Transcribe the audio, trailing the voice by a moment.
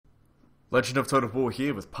Legend of Total War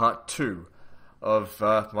here with part 2 of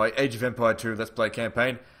my Age of Empire 2 Let's Play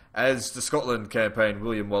campaign as the Scotland campaign,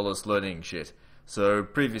 William Wallace learning shit. So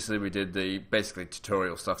previously we did the basically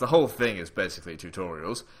tutorial stuff. The whole thing is basically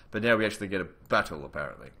tutorials, but now we actually get a battle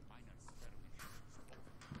apparently.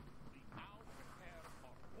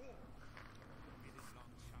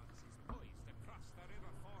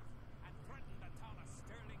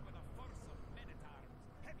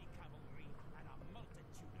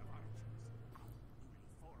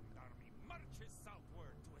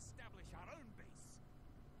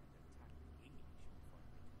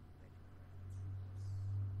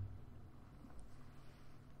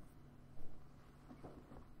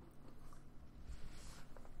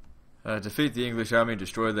 Defeat the English army and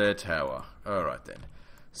destroy their tower. Alright then.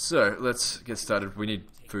 So, let's get started. We need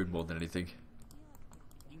food more than anything.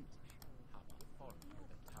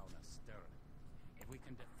 If we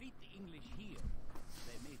can defeat the English here,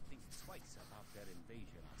 they may think twice about their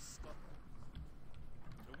invasion of Scotland.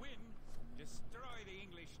 To win, destroy the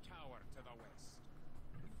English tower to the west.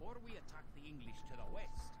 Before we attack the English to the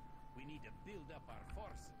west, we need to build up our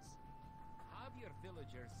forces. Have your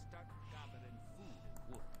villagers start gathering food and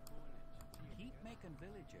wood. Keep making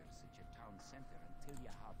villagers at your town center until you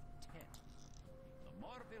have 10. The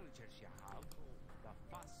more villagers you have, the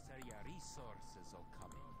faster your resources will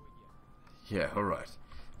come in. Yeah, alright.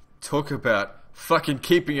 Talk about fucking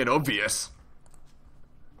keeping it obvious.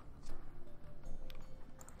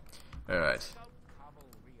 Alright.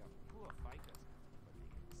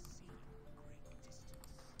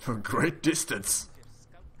 From great distance.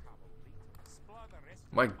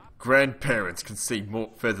 My grandparents can see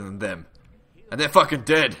more further than them. And they're fucking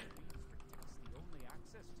dead. The only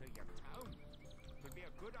access to your town. Could be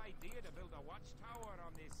a good idea to build a watchtower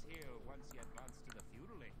on this hill once you advance to the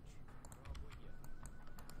feudal age.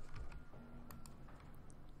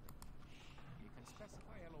 You can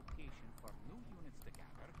specify a location for new units to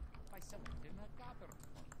gather by selecting a gather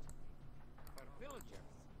point. For villagers,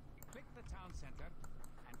 click the town center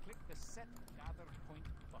and click the Set Gather Point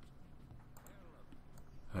button.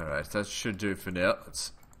 Alright, that should do for now.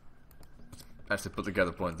 Let's actually put the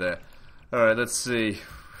gather point there. Alright, let's see.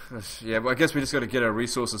 Yeah, well, I guess we just got to get our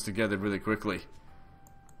resources together really quickly.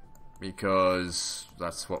 Because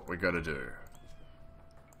that's what we got to do.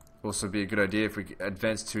 Also be a good idea if we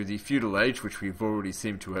advance to the feudal age, which we've already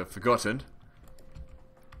seemed to have forgotten.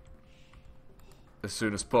 As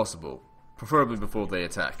soon as possible. Preferably before they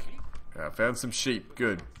attack. Found some sheep,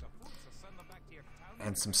 good.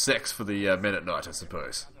 And some sex for the men at night, I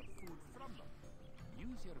suppose.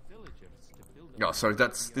 Oh, sorry,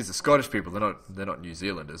 these are Scottish people. They're not New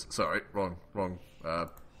Zealanders. Sorry, wrong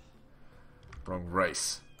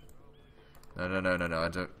race. No. I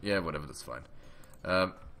don't. Yeah, whatever. That's fine.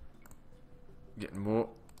 Getting more.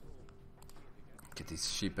 Get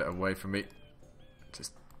these sheep away from me.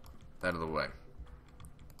 Just out of the way.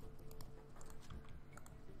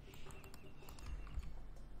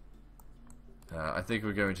 I think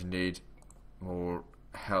we're going to need more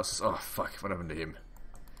houses. Oh fuck! What happened to him?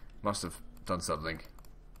 Must have done something.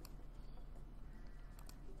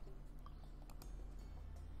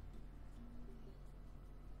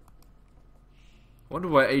 I wonder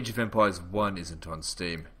why Age of Empires 1 isn't on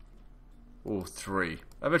Steam. Or 3.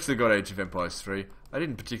 I've actually got Age of Empires 3. I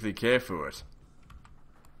didn't particularly care for it.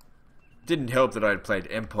 It didn't help that I had played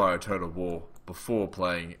Empire Total War before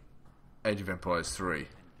playing Age of Empires 3.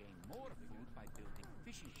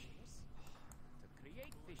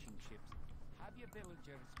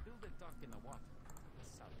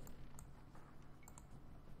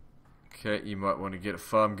 Okay, you might want to get a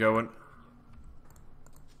farm going.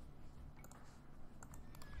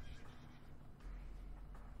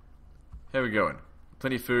 How are we going?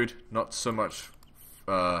 Plenty of food, not so much,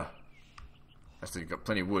 actually got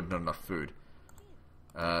plenty of wood, not enough food.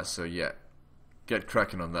 So yeah, get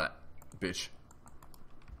cracking on that, bitch.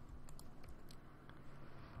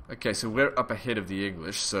 Okay, so we're up ahead of the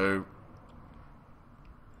English, so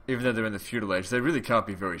even though they're in the feudal age, they really can't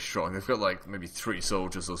be very strong. They've got like maybe 3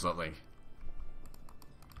 soldiers or something.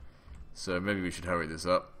 So maybe we should hurry this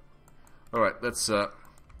up. Alright, let's,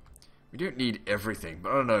 we don't need everything,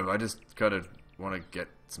 but I don't know, I just kind of want to get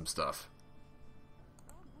some stuff.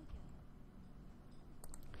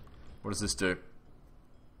 What does this do?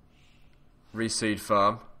 Reseed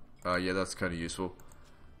farm. Yeah, that's kind of useful.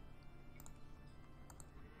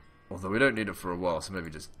 Although we don't need it for a while, so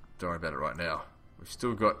maybe just don't worry about it right now. We've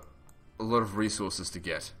still got a lot of resources to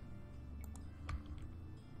get.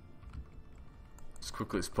 As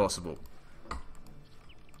quickly as possible.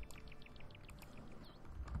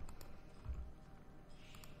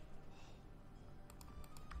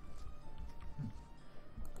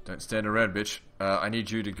 Don't stand around, bitch. I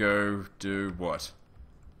need you to go do what?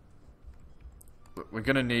 We're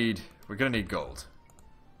gonna need gold.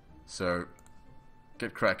 So,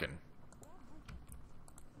 get cracking.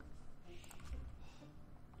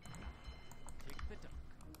 Take the dock.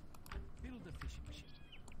 Build a fishing ship.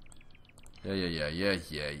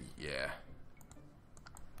 Yeah.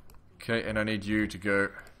 Okay, and I need you to go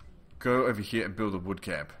over here and build a wood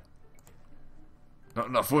camp. Not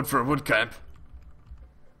enough wood for a wood camp.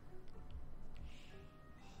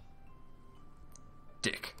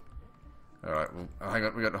 Dick. Alright, well, hang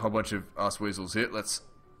on, we got a whole bunch of ass weasels here. Let's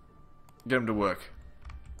get them to work.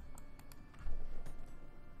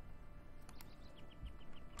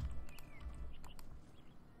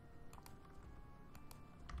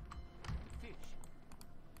 Fish.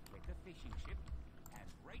 Click a fishing ship and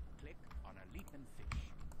right-click on a leaping fish.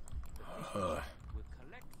 The fish will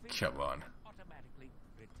collect fish Come on. and automatically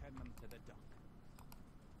return them to the dock.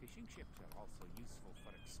 Fishing ships are also useful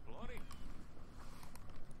for exploring.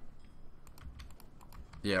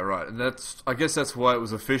 Yeah, right, and I guess that's why it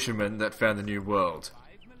was a fisherman that found the new world. 5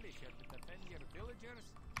 militia to defend your villagers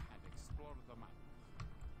and explore the map.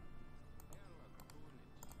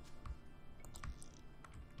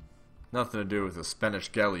 Nothing to do with a Spanish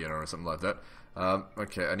galleon or something like that.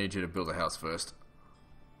 Okay, I need you to build a house first.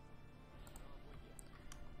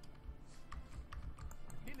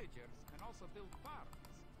 Villagers can also build farms.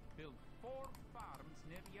 Build 4 farms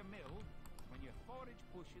near your mill when your forage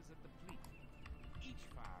pushes at the fleet. Each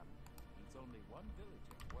farm needs only 1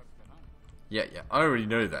 villager worth an honor. Yeah, I already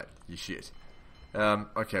know that, you shit.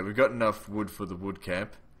 Okay, we've got enough wood for the wood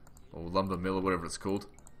camp. Or lumber mill, or whatever it's called.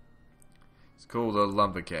 It's called a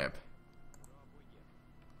lumber camp.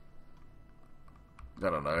 I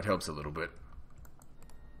don't know, it helps a little bit.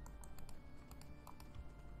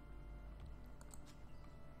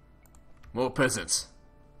 More peasants.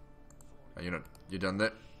 Oh, you done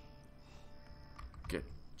that? Get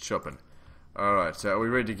chopping. Alright, so are we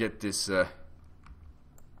ready to get this, Okay,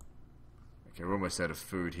 we're almost out of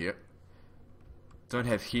food here. Don't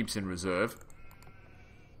have heaps in reserve.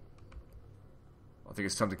 I think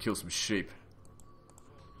it's time to kill some sheep.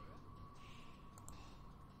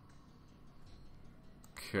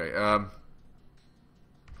 Okay,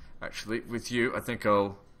 actually, with you, I think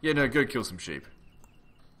I'll... Yeah, no, go kill some sheep.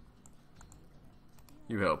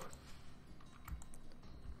 You help.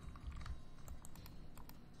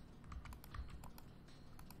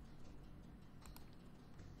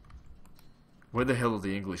 Where the hell are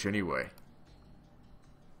the English anyway?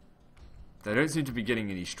 They don't seem to be getting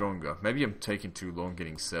any stronger. Maybe I'm taking too long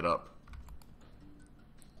getting set up.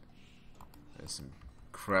 There's some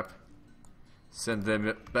crap. Send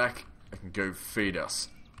them back. They can go feed us.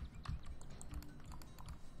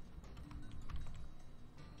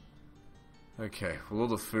 Okay, well all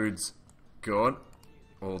the food's gone.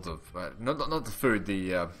 All the not the food,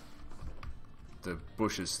 the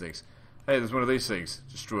bushes things. Hey, there's one of these things.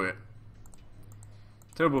 Destroy it.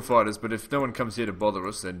 Terrible fighters, but if no one comes here to bother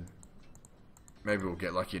us, then maybe we'll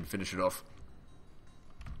get lucky and finish it off.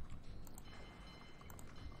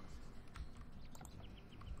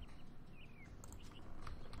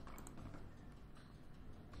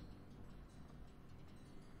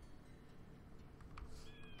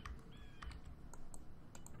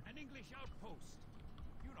 An English outpost.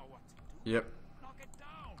 You know what to do. Yep. Knock it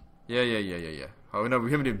down. Yeah. Oh no,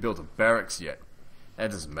 we haven't even built a barracks yet. That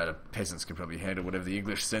doesn't matter. Peasants can probably handle whatever the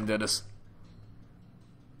English send at us.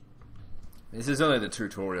 This is only the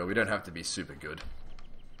tutorial. We don't have to be super good.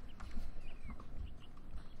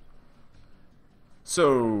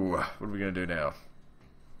 So, what are we going to do now?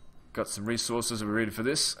 Got some resources. Are we ready for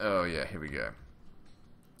this? Oh yeah, here we go.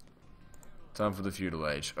 Time for the feudal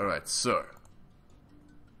age. Alright, so.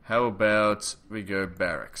 How about we go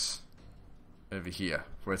barracks? Over here,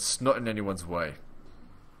 where it's not in anyone's way.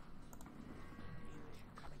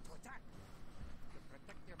 Coming to attack. To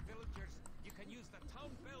protect your villagers, you can use the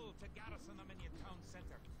town bell to garrison them in your town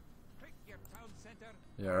center. Click your town center.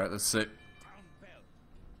 Yeah, alright, let's see. Town bell.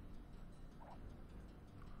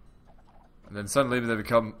 And then suddenly they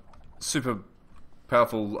become super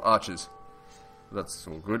powerful archers. That's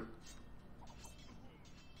all good.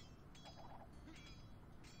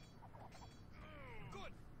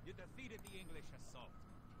 Good. You defeated the English assault.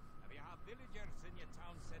 If you have villagers in your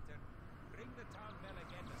town center, ring the town bell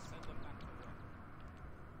again to send them back to work.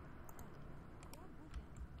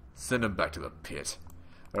 Send them back to the pit.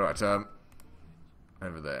 Alright,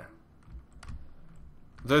 over there.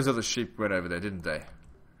 Those other sheep went over there, didn't they?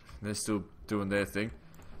 They're still doing their thing.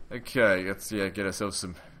 Okay, let's get ourselves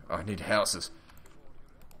some... Oh, I need houses.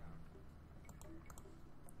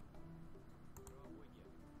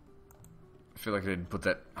 feel like I didn't put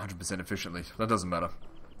that 100% efficiently. That doesn't matter.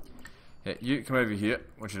 Yeah, you come over here.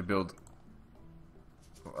 I want you to build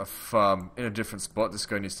a farm in a different spot. This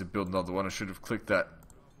guy needs to build another one. I should have clicked that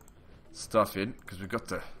stuff in, because we've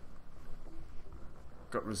got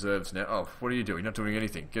reserves now. Oh, what are you doing? You're not doing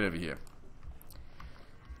anything. Get over here.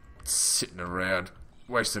 Sitting around,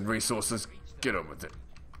 wasting resources. Get on with it.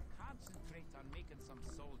 Concentrate on making some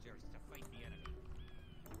soldiers to fight the enemy.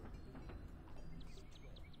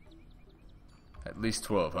 At least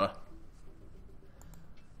 12, huh?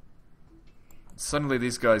 Suddenly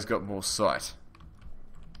these guys got more sight.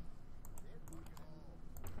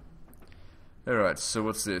 Alright, so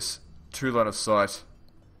what's this? 2 line of sight.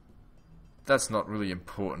 That's not really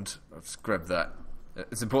important. Let's grab that.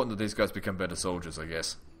 It's important that these guys become better soldiers, I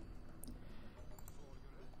guess.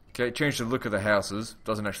 Okay, change the look of the houses.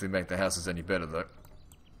 Doesn't actually make the houses any better, though.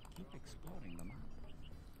 Keep exploring the map.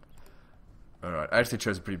 Alright, I actually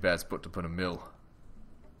chose a pretty bad spot to put a mill.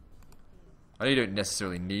 I know you don't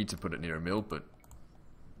necessarily need to put it near a mill, but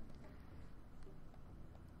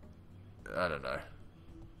I don't know.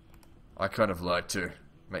 I kind of like to.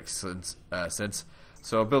 Makes sense.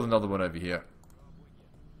 So I'll build another one over here.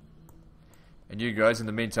 And you guys, in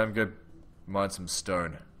the meantime, go mine some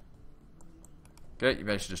stone. Okay, you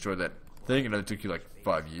managed to destroy that thing, and it took you like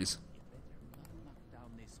 5 years. Knock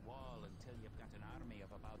down this wall until you've got an army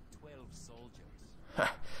of about 12 soldiers.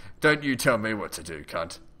 Ha! Don't you tell me what to do,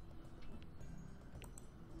 cunt.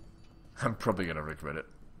 I'm probably gonna regret it.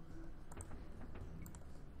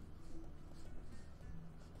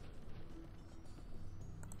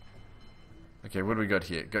 Okay, what do we got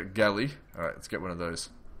here? Got galley. Alright, let's get one of those.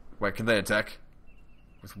 Wait, can they attack?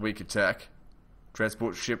 With weak attack.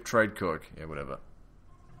 Transport ship, trade cog. Yeah, whatever.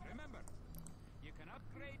 Remember, you can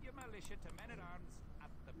upgrade your militia to men-at-arms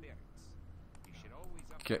at the barracks. You should always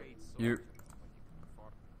Okay, upgrade you... soldiers when you can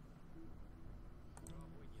afford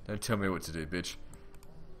it. Don't tell me what to do, bitch.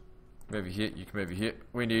 Come over here, you come over here.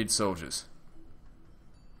 We need soldiers.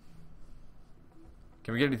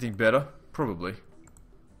 Can we get anything better? Probably.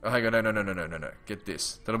 Oh, hang on, no. Get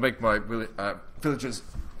this. That'll make my villagers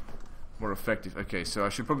more effective. Okay, so I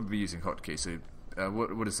should probably be using hotkey. So,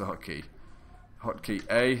 what is the hotkey? Hotkey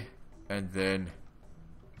A, and then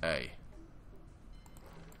A.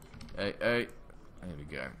 A. There we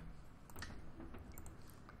go.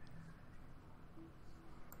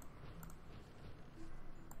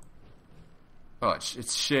 Oh,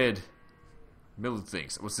 it's shared mill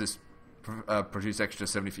things. What's this? Produce extra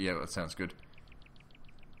 70. Yeah, that sounds good.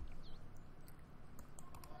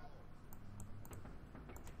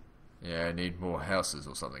 Yeah, I need more houses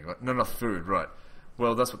or something. Right? Not enough food, right.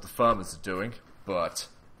 Well, that's what the farmers are doing, but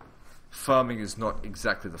farming is not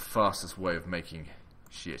exactly the fastest way of making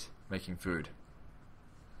food.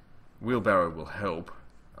 Wheelbarrow will help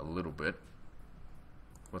a little bit.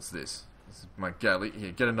 What's this? This is my galley.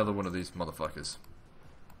 Here, get another one of these motherfuckers.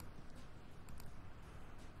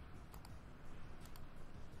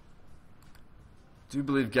 Do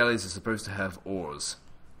believe galleys are supposed to have oars.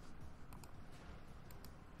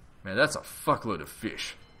 Man, that's a fuckload of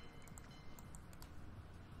fish.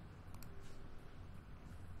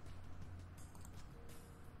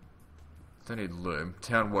 Don't need loom.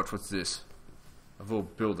 Town watch, what's this? Of all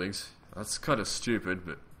buildings. That's kind of stupid,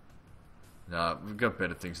 but... Nah, we've got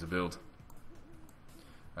better things to build.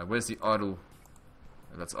 Where's the idle?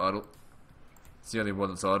 Oh, that's idle. It's the only one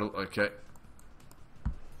that's idle. Okay.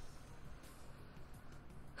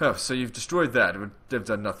 Oh, so you've destroyed that. They've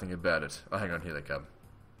done nothing about it. Oh, hang on. Here they come.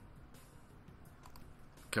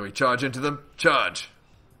 Can we charge into them? Charge!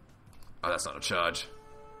 Oh, that's not a charge.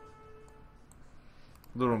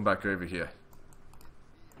 Lure them back over here.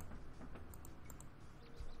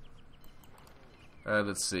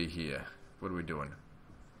 Let's see here. What are we doing?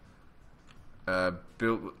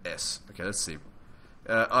 Build S. Okay, let's see.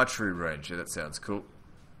 Archery range. Yeah, that sounds cool.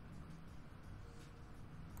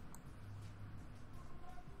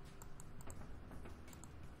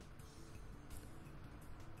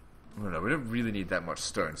 I don't know, we don't really need that much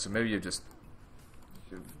stone, so maybe you just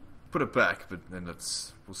put it back, but then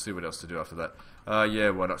we'll see what else to do after that. Yeah,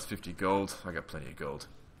 why not? 50 gold. I got plenty of gold.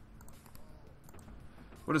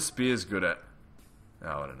 What are spears good at?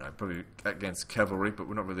 Oh, I don't know. Probably against cavalry, but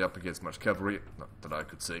we're not really up against much cavalry. Not that I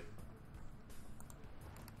could see.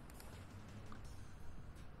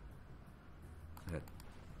 Yeah.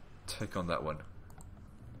 Take on that one.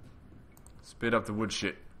 Speed up the wood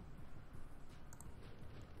shit.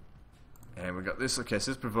 And we got this. Okay, so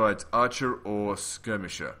this provides archer or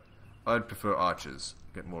skirmisher. I'd prefer archers.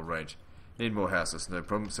 Get more range. Need more houses, no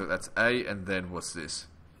problem. So that's A, and then what's this?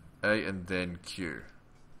 A, and then Q.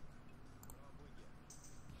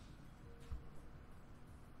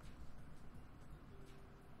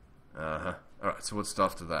 Uh-huh. Alright, so what's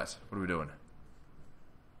after that? What are we doing?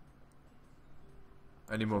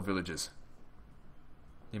 Any more villages?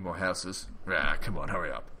 Need more houses? Ah, come on,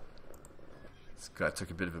 hurry up. This guy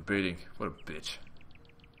took a bit of a beating. What a bitch.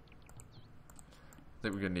 I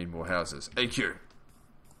think we're gonna need more houses. AQ!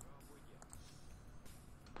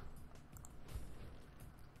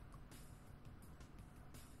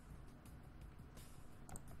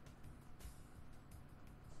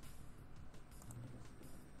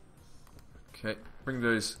 Okay, bring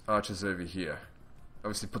those archers over here.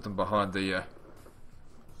 Obviously put them behind the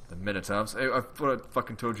men-at-arms. Hey, I thought I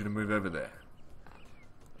fucking told you to move over there.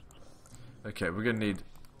 Okay, we're gonna need...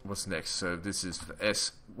 What's next? So this is for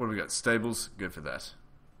S. What do we got? Stables? Good for that.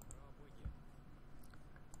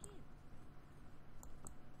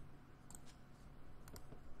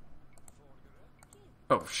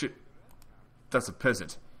 Oh, shit. That's a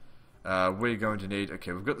peasant. We're going to need...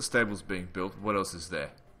 Okay, we've got the stables being built. What else is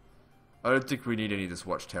there? I don't think we need any of this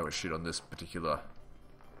watchtower shit on this particular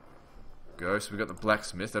go. So we've got the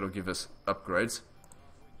blacksmith. That'll give us upgrades.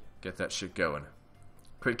 Get that shit going.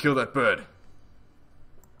 Quick, kill that bird.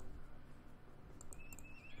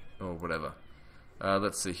 Or whatever.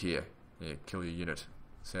 Let's see here. Yeah, kill your unit.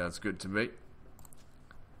 Sounds good to me.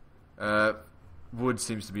 Wood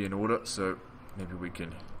seems to be in order, so maybe we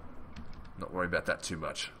can not worry about that too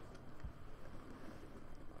much.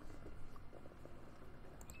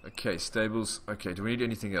 Okay, stables. Okay, do we need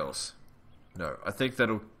anything else? No, I think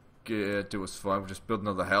that'll do us fine. We'll just build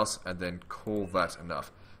another house and then call that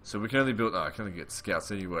enough. So we can only build... I can only get scouts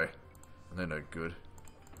anyway. And they're no good.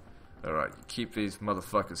 Alright, keep these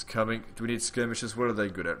motherfuckers coming. Do we need skirmishers? What are they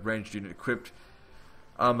good at? Ranged unit equipped.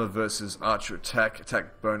 Armor versus archer attack.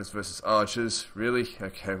 Attack bonus versus archers. Really?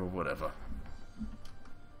 Okay, well whatever.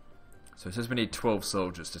 So it says we need 12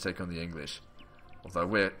 soldiers to take on the English.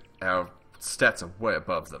 Although our stats are way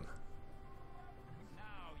above them.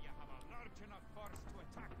 Now you have a large enough force to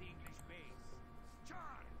attack the English base.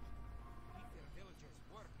 Charge! Keep your villagers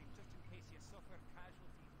working just in case you suffer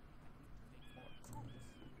casualties. I need to make more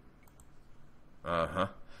troops. Uh-huh.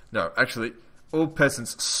 No, actually, all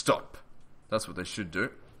peasants stop. That's what they should do.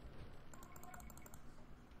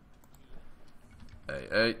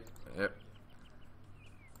 Hey, yep.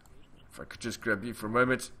 If I could just grab you for a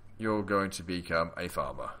moment, you're going to become a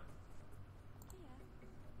farmer.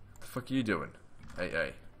 What the fuck are you doing?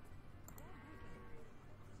 Hey.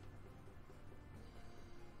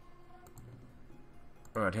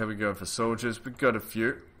 Alright, here we go for soldiers. We've got a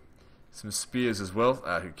few. Some spears as well.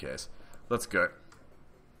 Who cares? Let's go.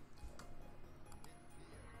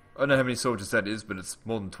 I don't know how many soldiers that is, but it's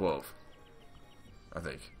more than 12. I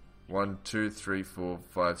think. 1, 2, 3, 4,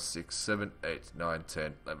 5, 6, 7, 8, 9,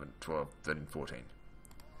 10, 11, 12, 13, 14.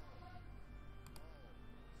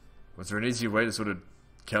 Was there an easier way to sort of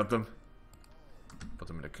count them? Put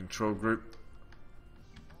them in a control group.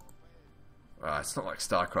 It's not like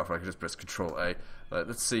StarCraft where I can just press Control A.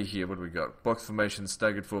 Let's see here, what do we got? Box formation,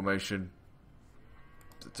 staggered formation.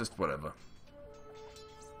 Just whatever.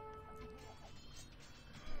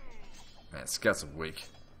 Man, scouts are weak.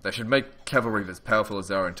 They should make cavalry as powerful as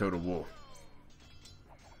they are in Total War.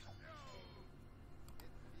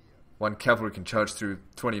 One cavalry can charge through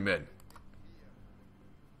 20 men.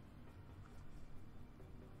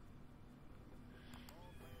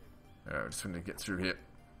 Alright, just want to get through here.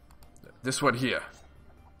 This one here.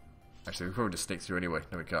 Actually, we probably just sneak through anyway.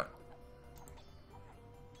 No, we can't.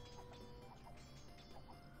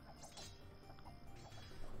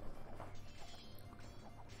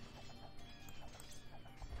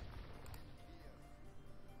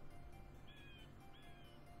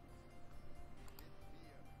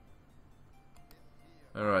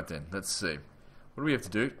 Alright then, let's see. What do we have to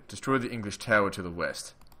do? Destroy the English tower to the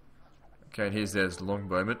west. Okay, and here's their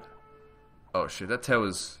longbowman. Oh shit, that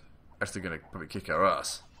tower's actually gonna probably kick our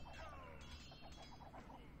ass.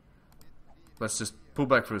 Let's just pull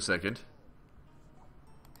back for a second.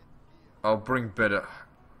 I'll bring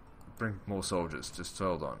more soldiers, just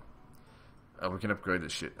hold on. We can upgrade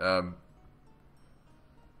this shit.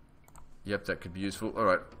 Yep, that could be useful.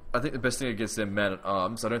 Alright, I think the best thing against them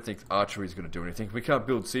man-at-arms, I don't think archery is going to do anything. We can't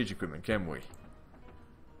build siege equipment, can we?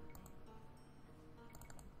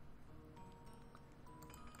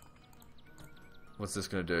 What's this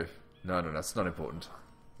going to do? No, it's not important.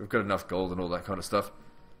 We've got enough gold and all that kind of stuff.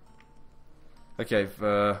 Okay,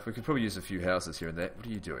 we could probably use a few houses here and there. What are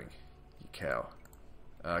you doing? You cow.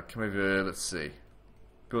 Come over, let's see.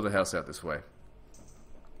 Build a house out this way.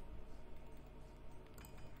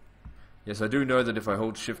 Yes, I do know that if I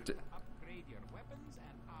hold shift... Upgrade your weapons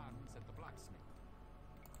and arms at the blacksmith.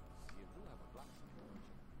 You do have a blacksmith.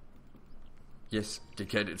 Yes,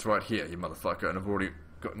 dickhead, it's right here, you motherfucker, and I've already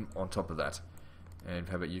gotten on top of that. And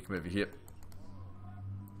how about you come over here?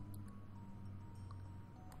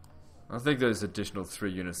 I think those additional 3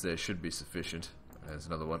 units there should be sufficient. There's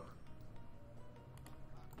another one.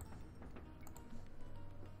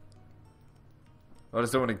 I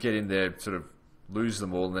just don't want to get in there, sort of lose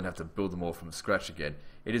them all, and then have to build them all from scratch again.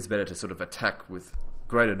 It is better to sort of attack with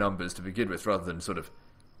greater numbers to begin with, rather than sort of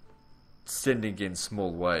sending in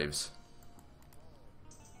small waves.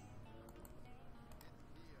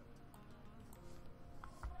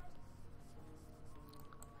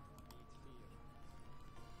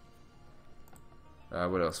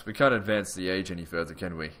 What else? We can't advance the age any further,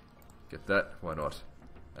 can we? Get that? Why not?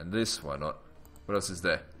 And this? Why not? What else is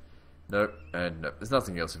there? Nope, and nope. There's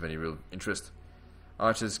nothing else of any real interest.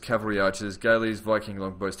 Archers, cavalry archers, galleys, Viking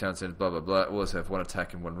longbows, Townsend, blah blah blah. All have 1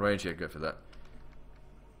 attack and 1 range. Yeah, go for that.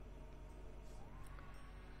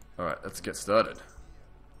 Alright, let's get started.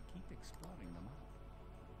 Keep exploring them.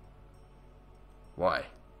 Why?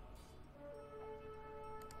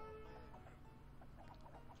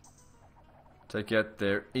 Take out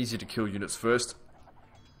their easy to kill units first.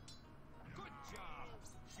 Good job!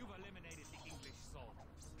 You've eliminated the English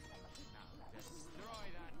soldiers. Now destroy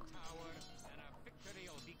that tower, and our victory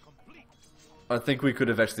will be complete. I think we could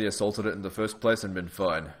have actually assaulted it in the first place and been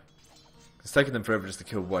fine. It's taken them forever just to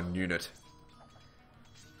kill 1 unit.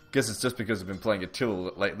 Guess it's just because I've been playing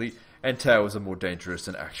artillery lately, and towers are more dangerous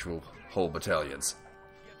than actual whole battalions.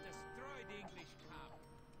 You've destroyed the English tower.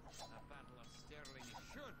 The Battle of Stirling is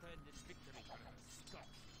sure to end this victory for the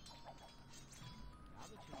Scots. Now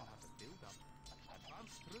that you know how to build up,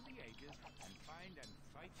 advance through the ages, and find and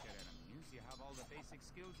fight your enemies, you have all the basic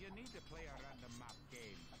skills you need to play a random map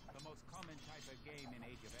game. The most common type of game in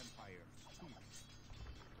Age of Empires 2.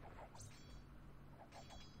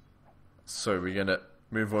 So we're gonna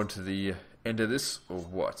move on to the end of this, or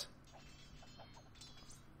what?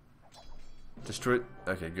 Destroy...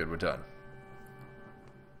 Okay, good, we're done.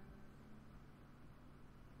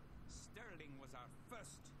 Stirling was our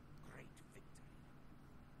first great victory.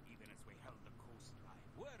 Even as we held the coastline,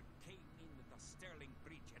 word came in that the Stirling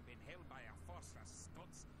breach had been held by a force of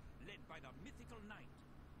Scots led by the mythical knight,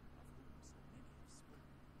 of whom so many have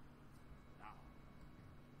spoken. Now,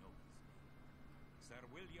 notice me. Sir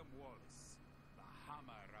William Wallace, the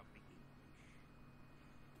hammer of the English.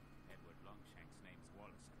 Edward Longshanks names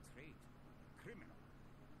Wallace a traitor, a criminal.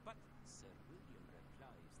 But Sir William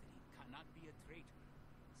replies that he cannot be a traitor,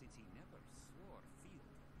 since he never swore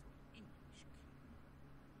fealty to an English king.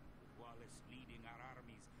 With Wallace leading our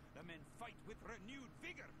armies, the men fight with renewed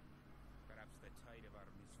vigor. Perhaps the tide of our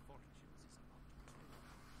misfortunes is about to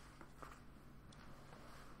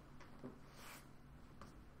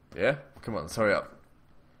turn. Yeah? Come on, let's hurry up.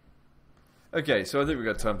 Okay, so I think we've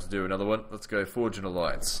got time to do another one. Let's go Forge an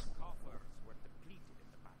Alliance. Coffers were depleted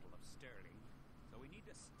in the Battle of Stirling, so we need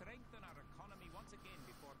to strengthen our economy once again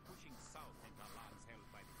before pushing south into lands held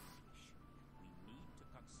by the English. We need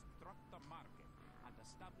to construct the market and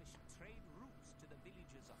establish trade routes to the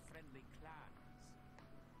villages of friendly clans.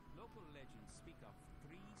 Local legends speak of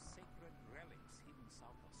 3 sacred relics hidden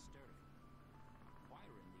south of Stirling.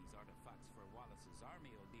 Acquiring these artifacts for Wallace's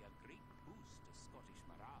army will be a great boost to Scottish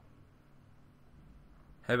morale.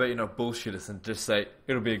 How about you not bullshit us and just say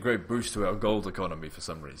it'll be a great boost to our gold economy for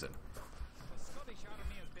some reason? The Scottish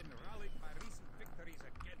army has been rallied by recent victories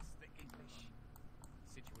against the English.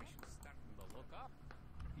 The situation's starting to look up.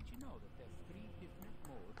 Did you know that there are 3 different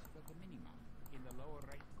modes for the minimap? In the lower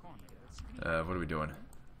right corner of the screen, What are we doing?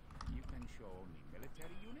 you can show only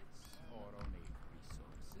military units or only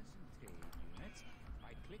resources and trade units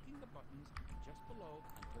by clicking the buttons just below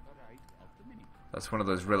and to the right of the minimap. That's one of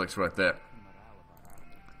those relics right there. The morale of our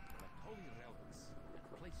army, collect holy relics and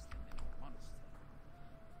place them in our monastery.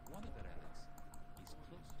 One of the relics is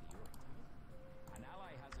close to your town. An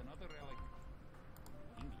ally has another relic.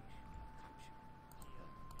 English capture.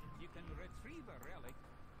 You can retrieve a relic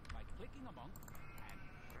by clicking a monk and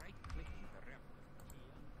right-clicking the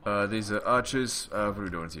relic. These are archers. What are we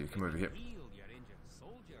doing to you? Come over here. Heal your injured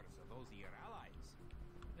soldiers or those of your allies.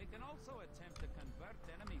 They can also attempt to convert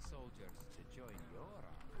enemy soldiers to join your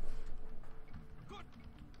army. Good!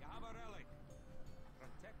 You have a relic.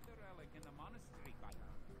 Protect the relic in the monastery by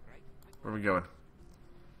right-clicking. Where are we going?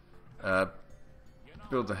 You now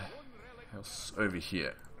Build the have 1 relic. house over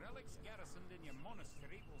here. Relics garrisoned in your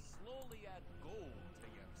monastery will slowly add gold to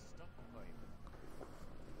your stockpile.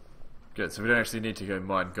 Good, so we don't actually need to go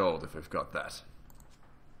mine gold if we've got that.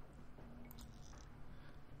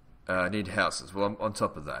 Need houses. Well, I'm on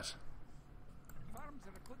top of that. Farms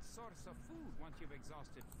are a good source of food once you've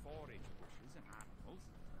exhausted forage bushes and animals.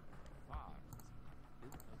 Farms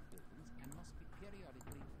built up buildings and must be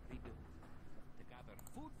periodically rebuilt. To gather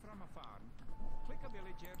food from a farm, click a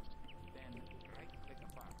villager, then right-click a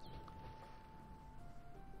farm.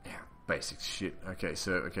 Yeah, basic shit. Okay,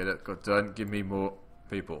 so, okay, that got done. Give me more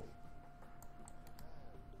people.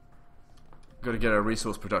 Got to get our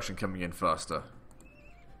resource production coming in faster.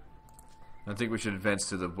 I think we should advance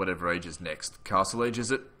to the whatever age is next. Castle age,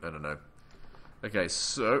 is it? I don't know. Okay,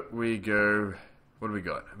 so we go... What do we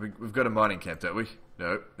got? We've got a mining camp, don't we?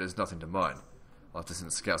 No, there's nothing to mine. I'll have to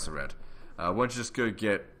send scouts around. Why don't you just go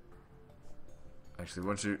get... Actually, why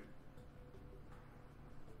don't you...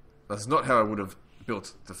 That's not how I would have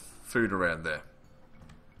built the food around there.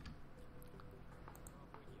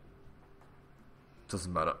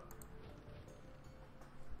 Doesn't matter.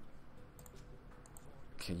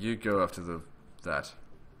 Can you go after that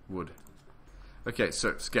wood? Okay,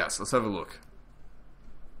 so scouts, let's have a look.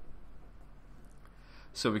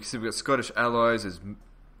 So we can see we've got Scottish allies as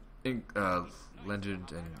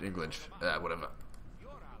Legend and England, whatever.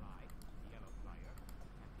 Your ally, the Yellow Flyer,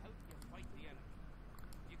 can help you fight the enemy.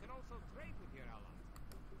 You can also trade with your allies.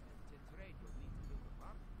 To trade, you'll need to build a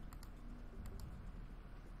farm.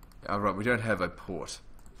 Alright, we don't have a port.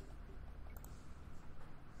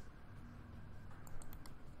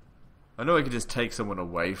 I know I could just take someone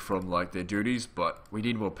away from, like, their duties, but we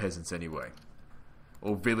need more peasants anyway.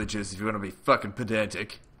 Or villagers, if you want to be fucking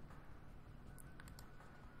pedantic.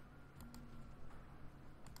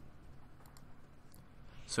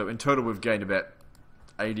 So in total we've gained about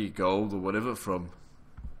 80 gold or whatever from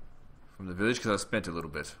the village, because I spent a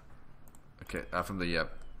little bit. Okay, from the,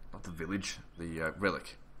 not the village, the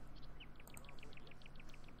relic.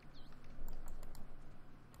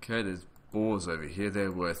 Okay, there's boars over here.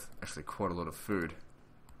 They're worth actually quite a lot of food.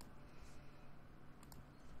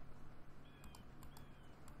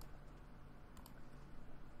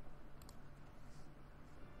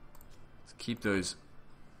 Let's keep those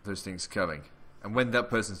things coming. And when that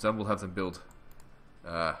person's done, we'll have them build...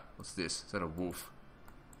 what's this? Is that a wolf?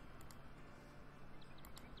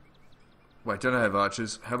 Wait, don't I have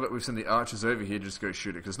archers? How about we send the archers over here to just go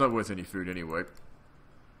shoot it? Because it's not worth any food anyway.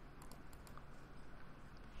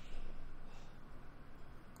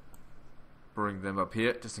 Bring them up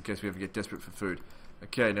here, just in case we ever get desperate for food.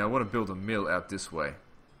 Okay, now I want to build a mill out this way.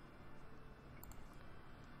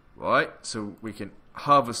 Right, so we can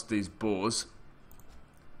harvest these boars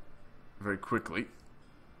very quickly.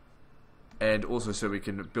 And also so we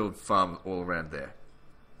can build farms all around there.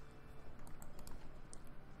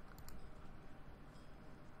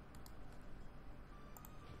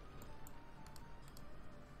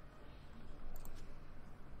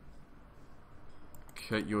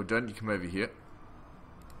 Okay, you're done. You come over here.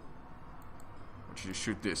 I want you to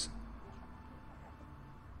shoot this.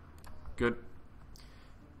 Good.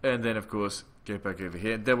 And then, of course, get back over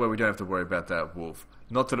here. That way we don't have to worry about that wolf.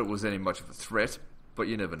 Not that it was any much of a threat, but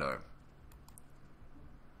you never know.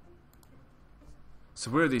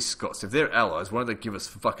 So where are these Scots? If they're allies, why don't they give us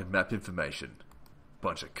fucking map information?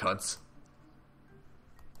 Bunch of cunts.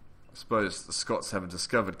 I suppose the Scots haven't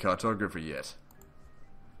discovered cartography yet.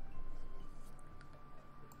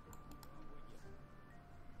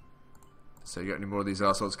 So you got any more of these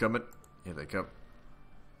assholes coming? Here they come.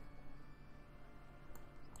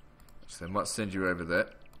 So they might send you over there.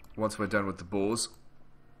 Once we're done with the boars,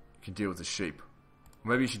 you can deal with the sheep.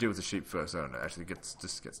 Maybe you should deal with the sheep first. I don't know. Actually,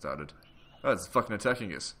 just get started. Oh, it's fucking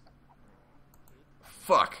attacking us.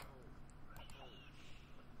 Fuck.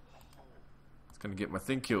 It's gonna get my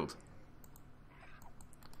thing killed.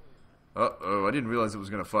 Uh-oh, I didn't realize it was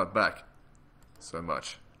gonna fight back so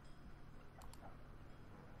much.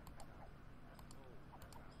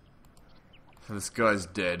 This guy's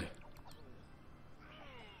dead.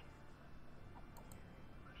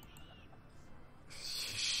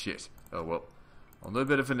 Shit. Oh well. I'll know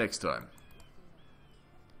better for next time.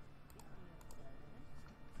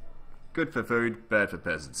 Good for food, bad for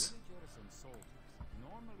peasants. Villagers and soldiers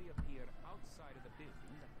normally appear outside of the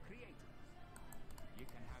building that created them. You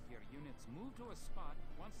can have your units move to a spot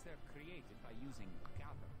once they're created by using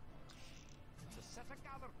gather. To set a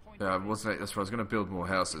gather point. That's right. I was going to build more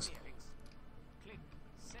houses. Click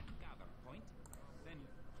set gather point, then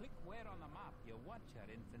click where on the map you want your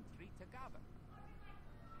infantry to gather.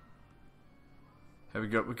 Here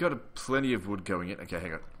we go. We've got plenty of wood going in. Okay,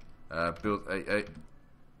 hang on. Build a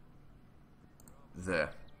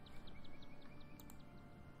there.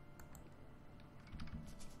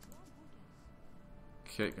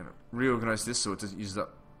 Okay, gonna reorganize this so it doesn't use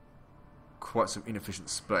up quite some inefficient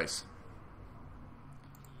space.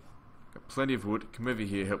 Got plenty of wood. Come over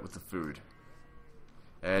here, help with the food.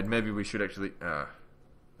 And maybe we should actually...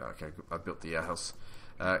 Okay, I built the house.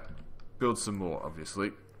 Build some more, obviously,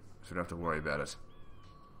 so we don't have to worry about it.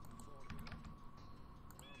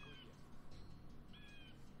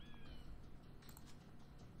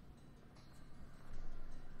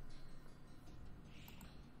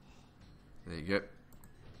 There you go.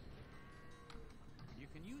 You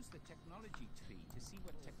can use the technology tree to see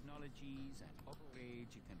what technologies and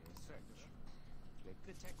upgrades you can research. Click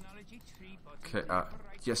the technology tree button. Okay, in the upper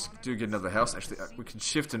right yes, corner do get to another see house. what Actually, you we see can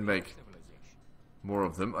shift and make civilization. more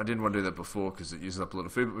of them. I didn't want to do that before because it uses up a lot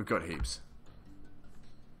of food, but we've got heaps.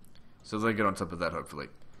 So they'll get on top of that, hopefully.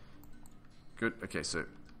 Good, okay, so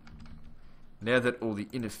now that all the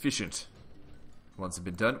inefficient ones have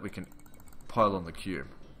been done, we can pile on the cube.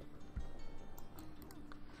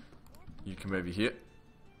 You come over here.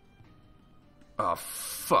 Oh,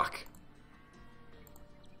 fuck.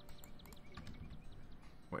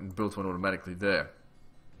 Went and built one automatically there.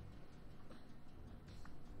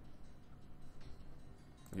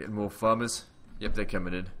 Getting more farmers. Yep, they're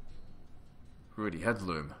coming in. We already had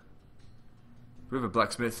loom. River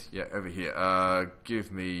blacksmith. Yeah, over here.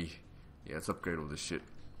 Give me... Yeah, let's upgrade all this shit.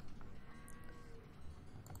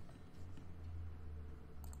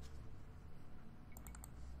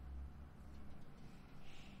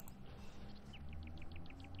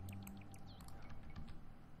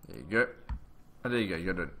 There you go. And there you go.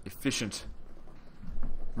 You got an efficient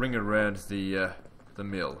ring around the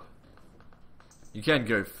mill. You can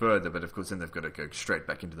go further, but of course then they've got to go straight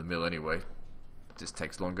back into the mill anyway. It just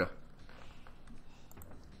takes longer.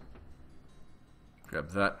 Grab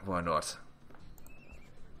that. Why not?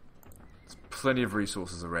 There's plenty of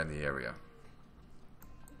resources around the area.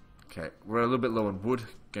 Okay, we're a little bit low on wood.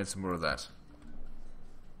 Get some more of that.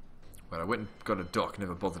 But I went and got a dock.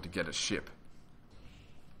 Never bothered to get a ship.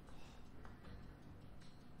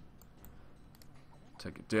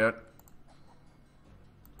 Take it down.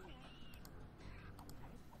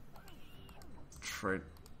 Trade.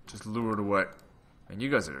 Just lure it away. And you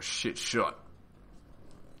guys are a shit shot.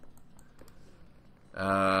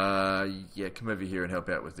 Yeah, come over here and help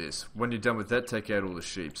out with this. When you're done with that, take out all the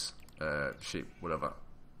sheep, whatever.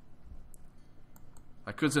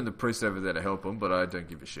 I could send the priest over there to help them, but I don't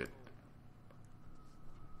give a shit.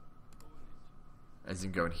 As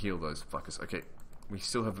in go and heal those fuckers. Okay, we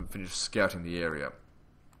still haven't finished scouting the area.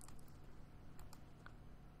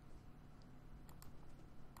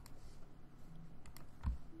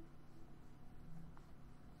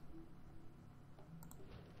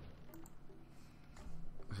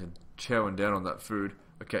 Chowing down on that food.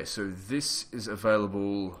 Okay, so this is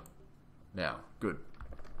available now. Good.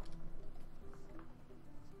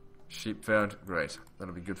 Sheep found. Great.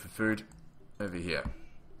 That'll be good for food. Over here.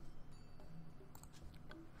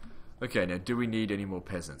 Okay, now do we need any more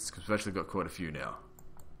peasants? Because we've actually got quite a few now.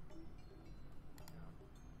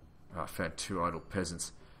 Oh, I found 2 idle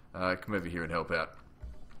peasants. Come over here and help out.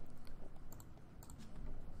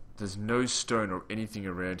 There's no stone or anything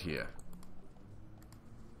around here.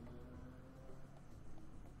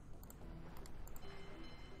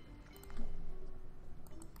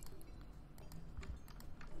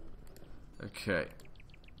 Okay,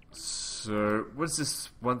 so what does this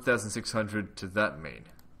 1,600 to that mean?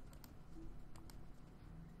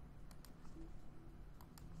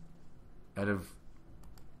 Out of...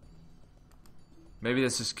 Maybe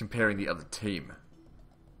that's just comparing the other team.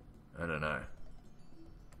 I don't know.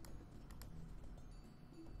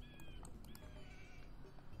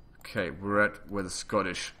 Okay, we're at where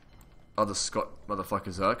the other Scot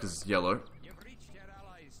motherfuckers are, because it's yellow. You've reached your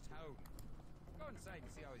allies' town. Go inside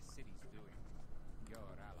and see how his city's doing. Your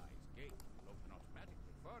allies' gate will open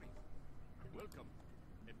automatically for you. Welcome.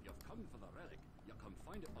 If you've come for the relic, you can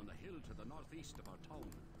find it on the hill to the northeast of our town.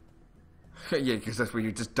 Yeah, because that's where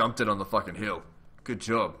you just dumped it on the fucking hill. Good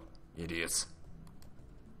job, idiots.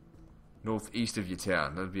 Northeast of your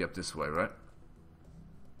town. That'd be up this way, right?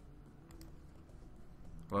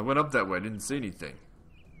 Well, I went up that way, didn't see anything.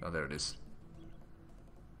 Oh, there it is.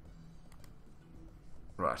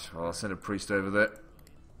 Right, well, I'll send a priest over there.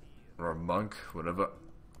 Or a monk, whatever.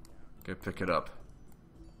 Go pick it up.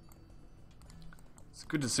 It's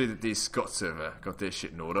good to see that these Scots have got their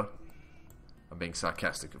shit in order. I'm being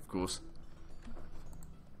sarcastic, of course.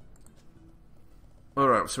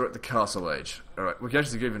 Alright, so we're at the Castle Age. Alright, we can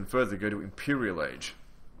actually go even further, go to Imperial Age.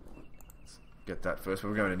 Let's get that first, but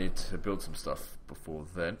we're going to need to build some stuff before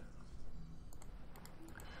then.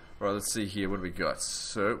 Alright, let's see here, what do we got?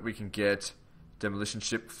 So, we can get demolition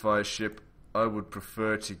ship, fire ship. I would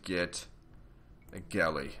prefer to get a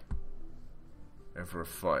galley over a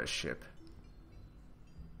fire ship.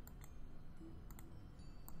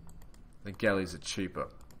 The galleys are cheaper.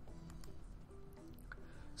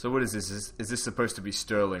 So what is this? Is this supposed to be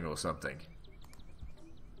Sterling or something?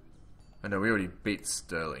 Oh no, we already beat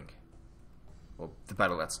Sterling. Well, the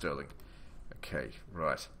battle at Sterling. Okay,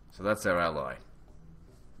 right. So that's our ally.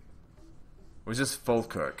 Or is this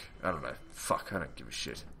Falkirk? I don't know. Fuck, I don't give a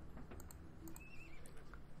shit.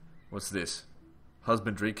 What's this?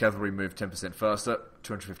 Husbandry, cavalry move 10% faster,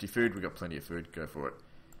 250 food, we got plenty of food, go for it.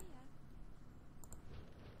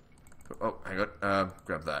 Oh, hang on,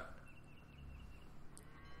 grab that.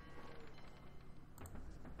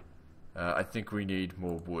 I think we need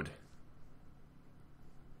more wood.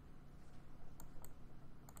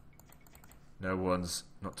 No one's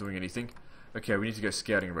not doing anything. Okay, we need to go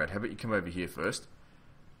scouting around. How about you come over here first?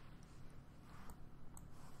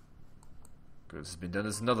 Good, this has been done.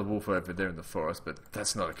 There's another wolf over there in the forest, but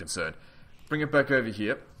that's not a concern. Bring it back over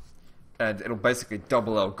here, and it'll basically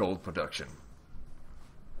double our gold production.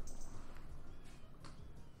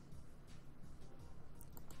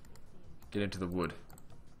 Get into the wood.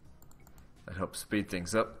 That helps speed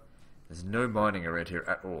things up. There's no mining around here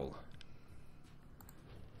at all.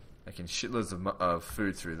 I can shitloads of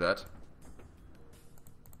food through that.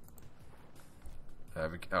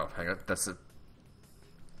 Oh, hang on. That's the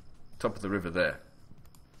top of the river there.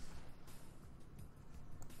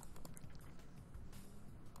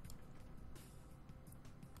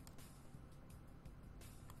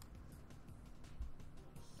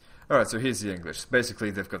 Alright, so here's the English.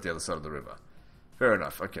 Basically, they've got the other side of the river. Fair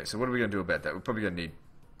enough. Okay, so what are we going to do about that? We're probably going to need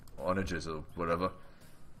onagers or whatever.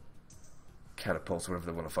 Catapults, whatever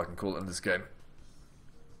they want to fucking call it in this game.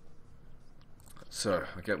 So,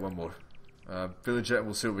 I'll get one more villager, and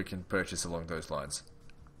we'll see what we can purchase along those lines.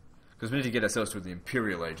 Because we need to get ourselves to the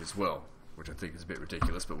Imperial Age as well, which I think is a bit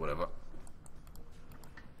ridiculous, but whatever.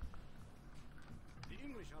 The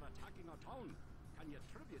English are attacking our town. Can you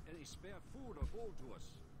tribute any spare food or gold to us?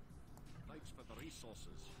 Thanks for the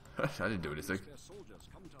resources. I didn't do anything. Spare soldiers,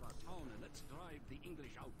 come to our town and let's drive the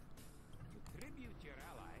English out. To tribute your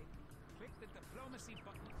ally, click the diplomacy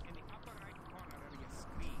button in the upper right corner of your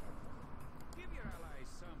screen. Give your ally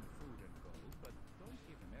some food and gold, but don't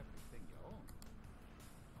give him everything you own.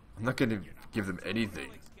 I'm not going to give them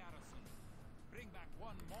anything. Alex Garrison, bring back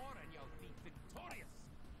one more and you'll be victorious.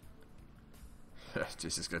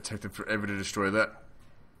 Jeez, it's going to take them forever to destroy that.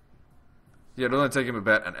 Yeah, it'll only take them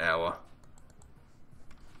about an hour.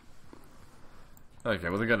 Okay,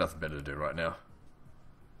 well, they've got nothing better to do right now.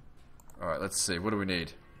 Alright, let's see. What do we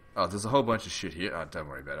need? Oh, there's a whole bunch of shit here. Oh, don't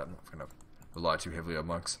worry about it. I'm not going to rely too heavily on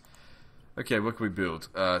monks. Okay, what can we build?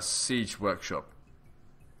 Siege workshop.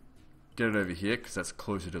 Get it over here, because that's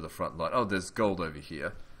closer to the front line. Oh, there's gold over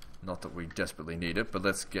here. Not that we desperately need it, but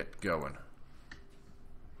let's get going.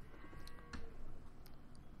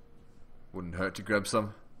 Wouldn't hurt to grab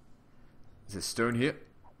some. Is there stone here?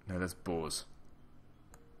 No, that's boars.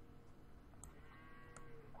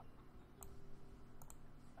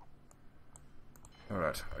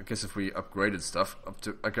 Alright, I guess if we upgraded stuff up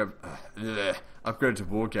to upgraded to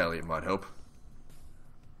war galley, it might help.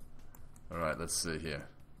 Alright, let's see here.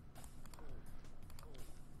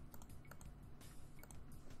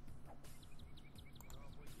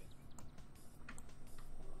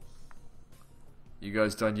 You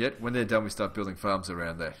guys done yet? When they're done, we start building farms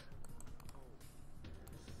around there.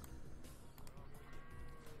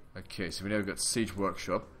 Okay, so we now got siege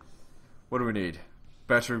workshop. What do we need?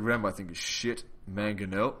 Battering ram, I think is shit.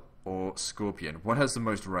 Mangonel or Scorpion. What has the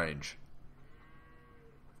most range?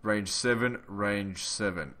 Range 7, range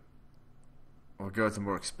 7. I'll go with the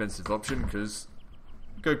more expensive option because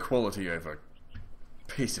go quality over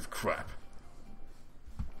piece of crap.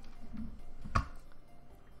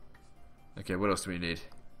 Okay, what else do we need?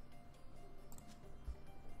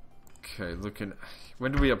 Okay, looking.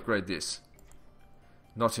 When do we upgrade this?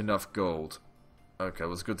 Not enough gold. Okay,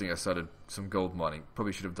 well, it's a good thing I started some gold mining.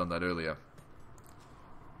 Probably should have done that earlier.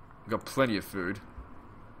 We've got plenty of food.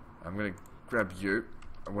 I'm going to grab you.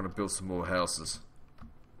 I want to build some more houses.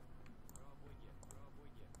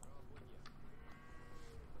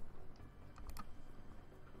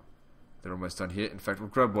 They're almost done here. In fact, we'll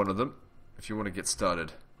grab one of them if you want to get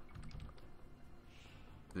started.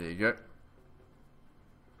 There you go.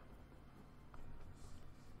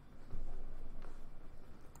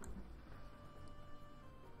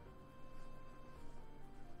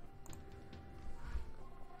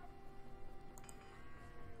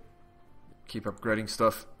 Keep upgrading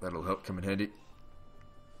stuff. That'll help come in handy.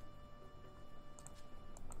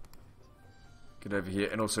 Get over here.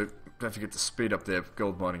 And also, don't forget to speed up their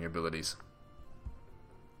gold mining abilities.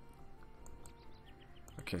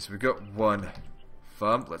 Okay, so we've got one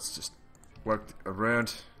farm. Let's just work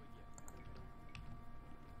around.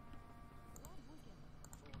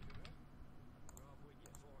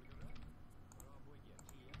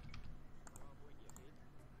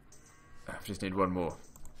 I just need one more.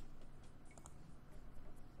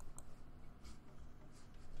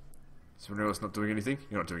 Is anyone else not doing anything?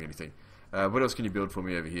 You're not doing anything. What else can you build for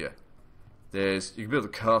me over here? You can build a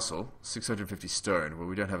castle, 650 stone. Well,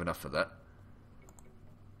 we don't have enough for that.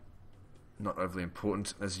 Not overly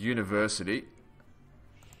important. There's a university.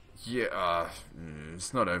 Yeah,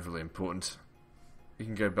 it's not overly important. You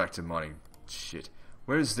can go back to mining. Shit.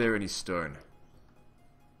 Where is there any stone?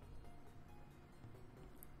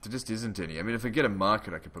 There just isn't any. I mean, if I get a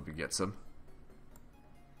market, I could probably get some.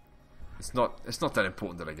 It's not that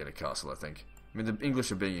important that I get a castle, I think. I mean, the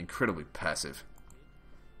English are being incredibly passive.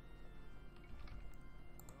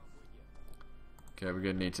 Okay, we're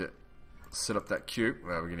going to need to set up that cube.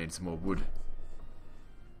 Well, we're going to need some more wood.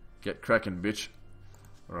 Get cracking, bitch.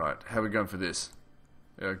 Alright, how are we going for this?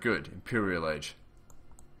 Good. Imperial Age.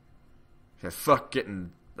 Okay, fuck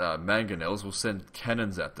getting mangonels. We'll send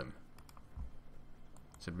cannons at them.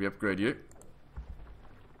 So did we upgrade you?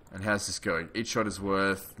 And how's this going? Each shot is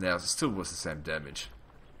worth... Now, it's still worth the same damage.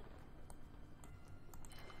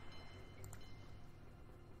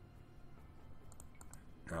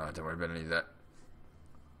 Don't worry about any of that.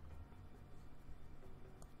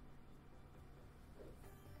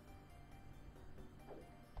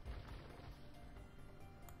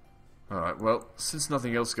 Alright, well, since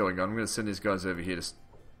nothing else going on, I'm going to send these guys over here to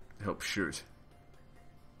help shoot.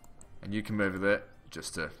 And you come over there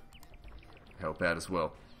just to help out as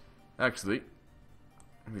well. Actually,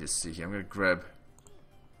 let me just see here. I'm going to grab...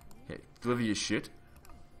 Hey, deliver your shit.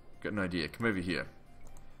 Got an idea. Come over here.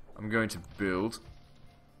 I'm going to build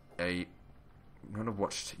a... Not a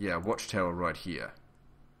watchtower right here.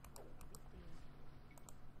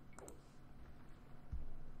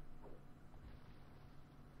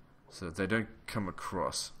 So that they don't come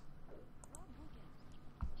across.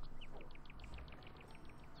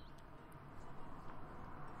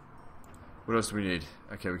 What else do we need?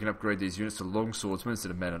 Okay, we can upgrade these units to long swordsmen instead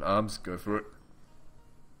of man-at-arms. Go for it.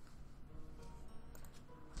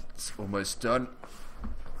 It's almost done.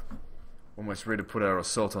 Almost ready to put our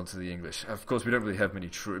assault onto the English. Of course, we don't really have many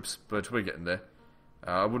troops, but we're getting there.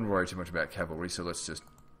 I wouldn't worry too much about cavalry, so let's just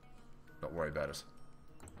not worry about it.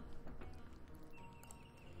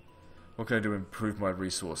 What can I do to improve my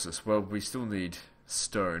resources? Well, we still need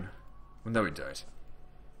stone. Well, no we don't.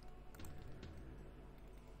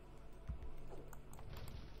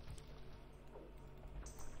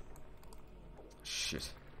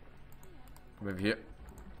 Shit. Come over here.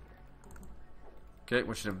 Okay, I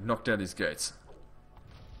want you to knock down these gates.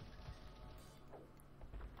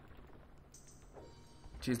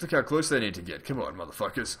 Jeez, look how close they need to get. Come on,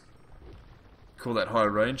 motherfuckers. Call that high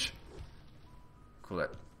range. Call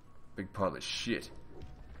that big pile of shit.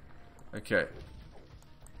 Okay.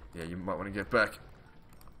 Yeah, you might want to get back.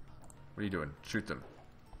 What are you doing? Shoot them.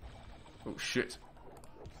 Oh, shit.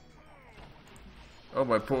 Oh,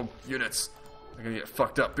 my poor units. They're gonna get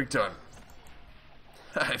fucked up big time.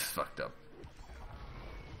 I fucked up.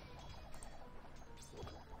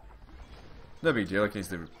 No big deal, I can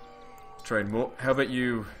easily train more. How about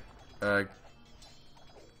you, can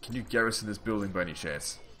you garrison this building by any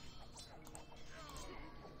chance?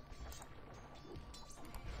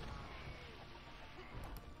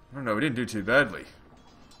 I don't know, we didn't do too badly.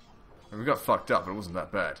 We got fucked up, but it wasn't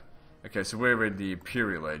that bad. Okay, so we're in the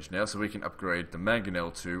Imperial Age now, so we can upgrade the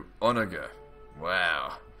Mangonel to Onager.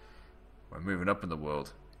 Wow. We're moving up in the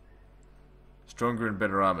world. Stronger and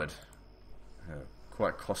better armoured.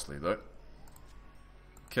 Quite costly, though.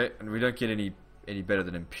 Okay, and we don't get any better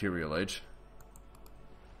than Imperial Age.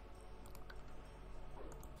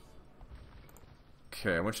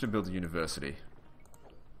 Okay, I want you to build a university.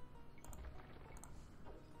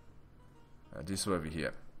 Do so over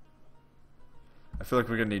here. I feel like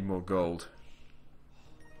we're going to need more gold.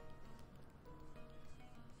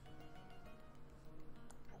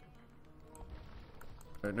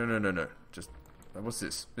 No. Just... what's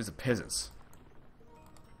this? These are peasants.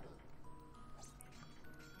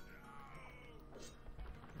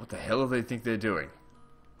 What the hell do they think they're doing?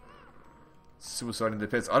 Suiciding their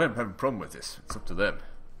pets. I don't have a problem with this. It's up to them.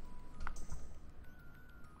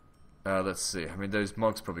 Let's see. I mean, those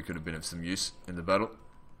monks probably could have been of some use in the battle.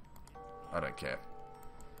 I don't care.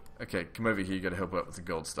 Okay, come over here. You gotta help out with the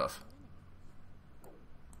gold stuff.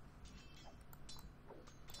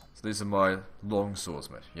 So these are my long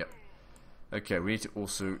swordsmen. Yep. Okay, we need to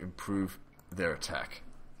also improve their attack.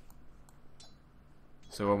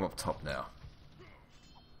 So I'm up top now.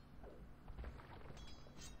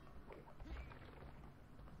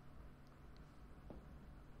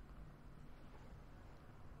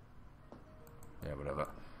 Yeah, whatever.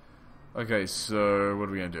 Okay, so what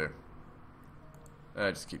are we gonna do?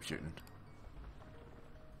 Just keep shooting.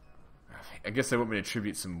 I guess they want me to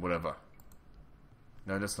tribute some whatever.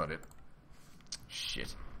 No, that's not it.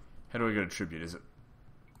 Shit. How do I go to tribute? Is it...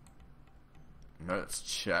 No, that's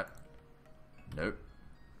chat. Nope.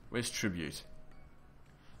 Where's tribute?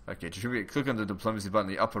 Okay, tribute. Click on the diplomacy button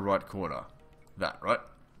in the upper right corner. That, right?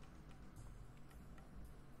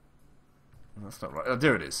 No, that's not right. Oh,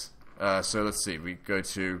 there it is. So let's see. We go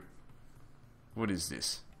to... What is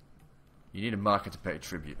this? You need a market to pay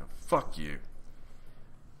tribute. Oh, fuck you.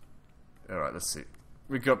 Alright, let's see.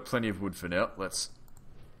 We've got plenty of wood for now. Let's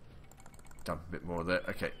dump a bit more of that.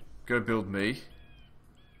 Okay, go build me.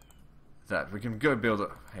 That. We can go build a...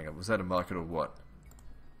 Hang on, was that a market or what?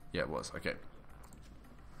 Yeah, it was. Okay.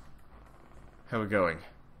 How are we going?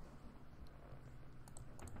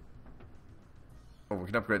 Oh, we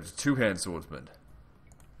can upgrade to two-hand swordsman.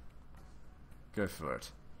 Go for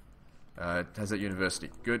it. Has that university?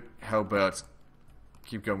 Good. How about...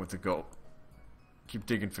 Keep going with the gold. Keep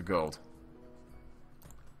digging for gold.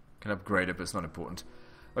 Can upgrade it, but it's not important.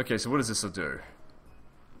 Okay, so what does this do?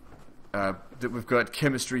 We've got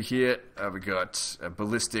chemistry here. We've got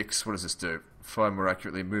ballistics. What does this do? Fire more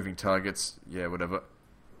accurately. Moving targets. Yeah, whatever.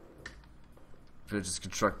 Villagers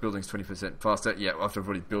construct buildings 20% faster. Yeah, after I've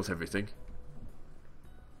already built everything.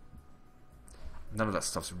 None of that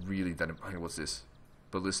stuff's really that... Hang on, what's this?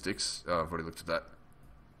 Ballistics. Oh, I've already looked at that.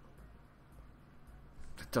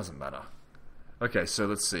 It doesn't matter. Okay, so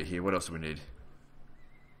let's see here. What else do we need?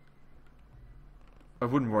 I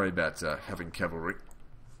wouldn't worry about having cavalry.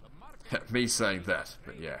 Me saying that,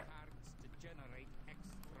 but yeah.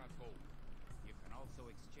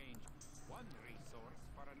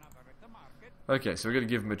 Okay, so we're going to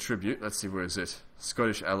give him a tribute. Let's see, where is it?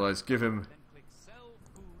 Scottish allies. Give him...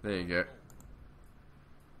 There you go.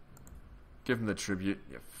 Give him the tribute.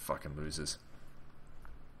 You fucking losers.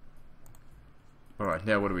 Alright,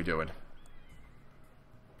 now what are we doing?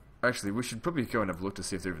 Actually, we should probably go and have a look to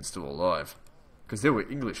see if they're even still alive. Because there were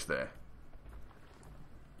English there.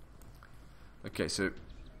 Okay, so...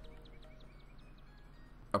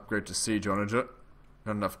 Upgrade to siege onager.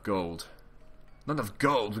 Not enough gold. Not enough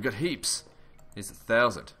gold? We got heaps! Here's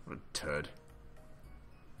 1,000. What a turd.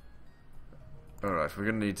 Alright, we're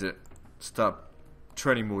gonna need to start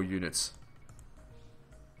training more units.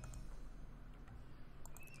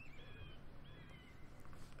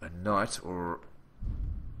 A knight or...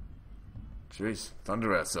 Jeez,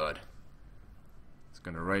 thunder outside. It's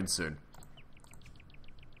gonna rain soon.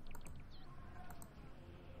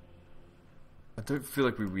 I don't feel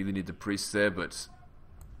like we really need the priest there, but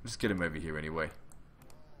just get him over here anyway.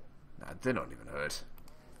 Nah, they're not even hurt.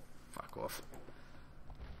 Fuck off.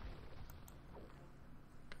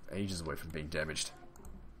 Ages away from being damaged.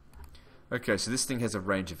 Okay, so this thing has a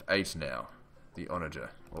range of 8 now. The onager.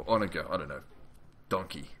 Or onager, I don't know.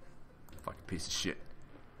 Donkey. Fucking piece of shit.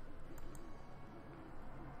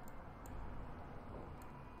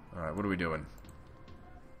 Alright, what are we doing?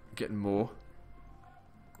 Getting more.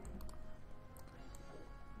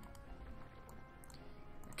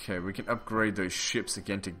 Okay, we can upgrade those ships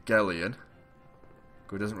again to galleon.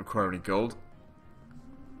 It doesn't require any gold.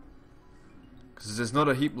 Because there's not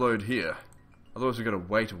a heap load here. Otherwise we've got to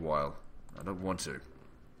wait a while. I don't want to.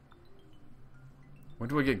 When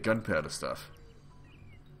do I get gunpowder stuff?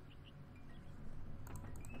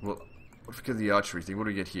 Well, what if we get the archery thing? What do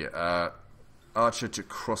we get here? Archer to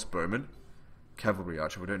crossbowman. Cavalry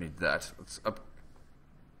archer, we don't need that. Let's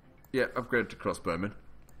upgrade it to crossbowman.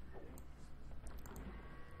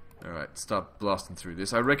 Alright, start blasting through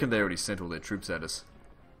this. I reckon they already sent all their troops at us.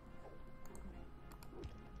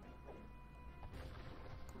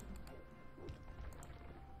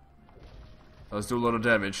 Those do a lot of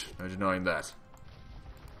damage, no denying that.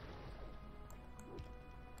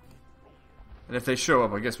 And if they show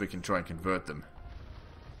up, I guess we can try and convert them.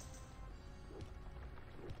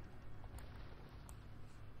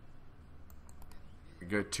 We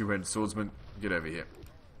go two-handed swordsman, get over here.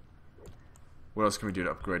 What else can we do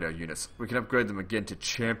to upgrade our units? We can upgrade them again to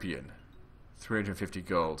champion. 350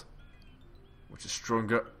 gold. Which is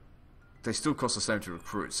stronger. They still cost the same to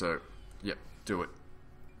recruit, so... Yep, do it.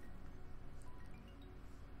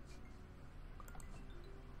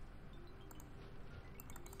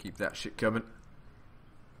 Keep that shit coming.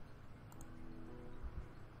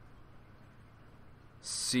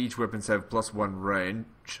 Siege weapons have +1 range.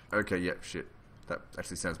 Okay, yep, shit. That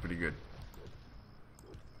actually sounds pretty good.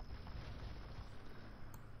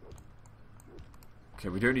 Okay,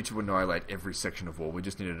 we don't need to annihilate every section of wall, we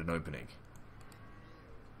just needed an opening.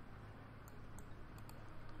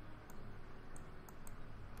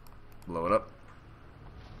 Blow it up.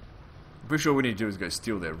 I'm pretty sure what we need to do is go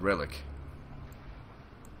steal their relic.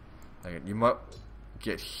 Hang on, you might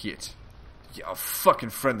get hit. Yeah, fucking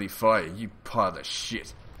friendly fire, you pile of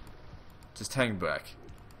shit. Just hang back.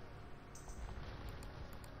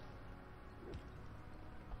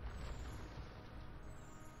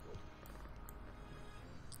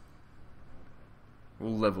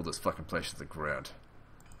 We'll level this fucking place to the ground.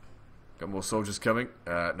 Got more soldiers coming?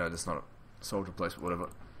 No, that's not a soldier place, but whatever.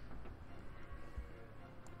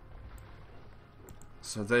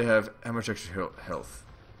 So they have how much extra health?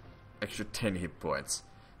 Extra 10 hit points.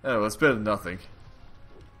 Oh, well, it's better than nothing.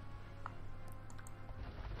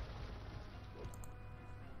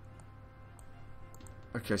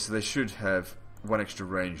 Okay, so they should have 1 extra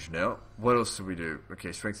range now. What else do we do?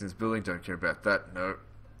 Okay, strengthen this building, don't care about that. No.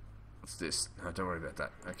 What's this? No, don't worry about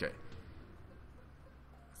that. Okay.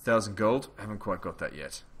 1,000 gold. Haven't quite got that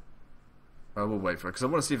yet. I will wait for it, because I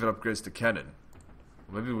want to see if it upgrades to cannon.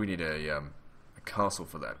 Maybe we need a castle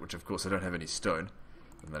for that, which of course I don't have any stone.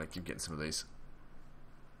 And then I keep getting some of these.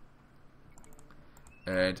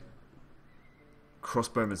 And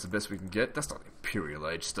crossbowman's the best we can get. That's not Imperial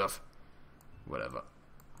Age stuff. Whatever.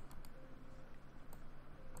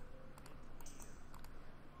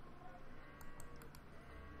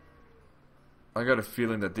 I got a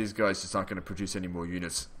feeling that these guys just aren't going to produce any more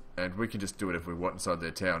units, and we can just do it if we want inside their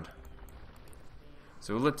town.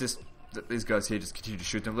 So we'll let these guys here just continue to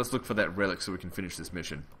shoot them. Let's look for that relic so we can finish this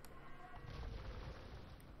mission.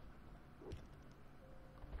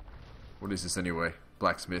 What is this anyway?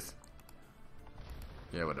 Blacksmith.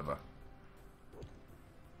 Yeah, whatever.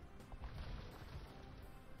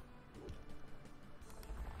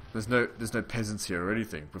 There's no peasants here or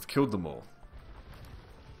anything. We've killed them all.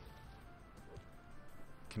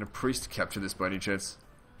 Can a priest capture this by any chance?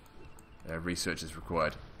 Research is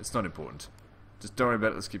required. It's not important. Just don't worry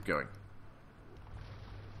about it, let's keep going.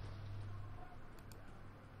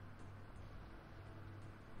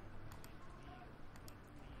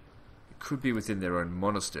 It could be within their own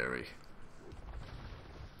monastery.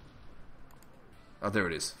 Oh, there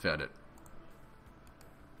it is. Found it.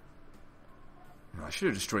 I should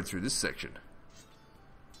have destroyed through this section.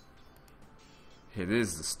 Here,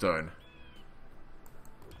 there's the stone.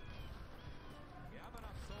 We have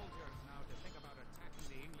enough soldiers now to think about attacking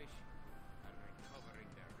the English and recovering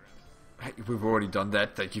their ground. Hey, we've already done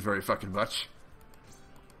that, thank you very fucking much.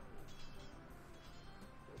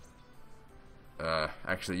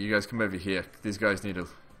 Actually, you guys come over here. These guys need to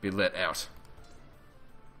be let out.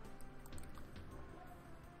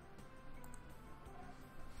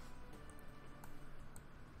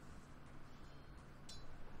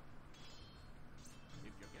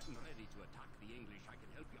 If you're getting ready to attack the English, I can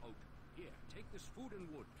help you out. Here, take this food and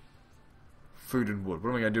wood. Food and wood. What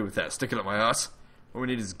am I gonna do with that? Stick it up my ass? All we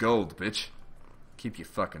need is gold, bitch. Keep your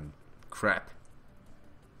fucking crap.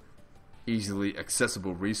 Easily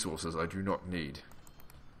accessible resources I do not need.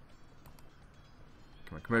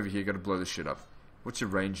 Come over here, gotta blow this shit up. What's your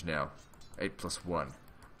range now? 8 plus 1.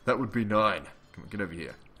 That would be 9. Come on, get over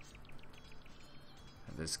here.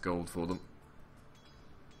 And there's gold for them.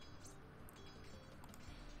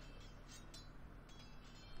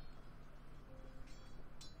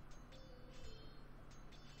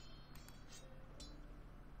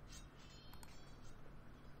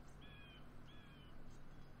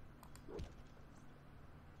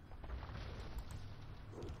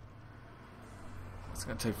 It's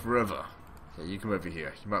gonna take forever. Yeah, you come over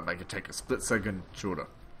here. You might make it take a split second shorter.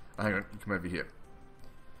 Oh, hang on, you come over here.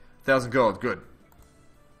 1,000 gold, good.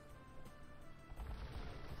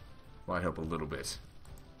 Might help a little bit.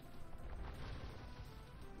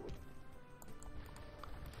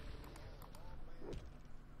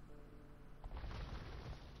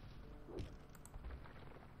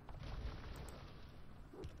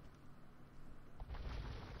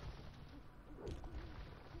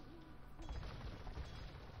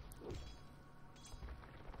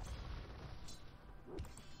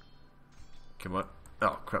 Come on.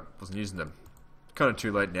 Oh, crap. Wasn't using them. Kind of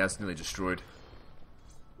too late now. It's nearly destroyed.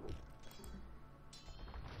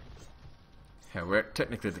 Yeah, we're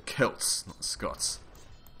technically the Celts, not the Scots.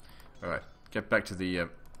 Alright. Get back to the...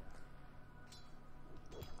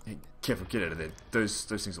 Hey, careful, get out of there. Those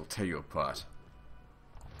things will tear you apart.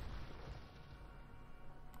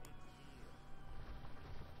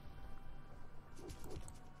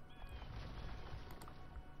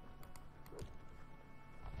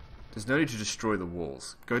 There's no need to destroy the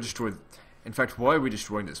walls. Go destroy... In fact, why are we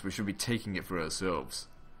destroying this? We should be taking it for ourselves.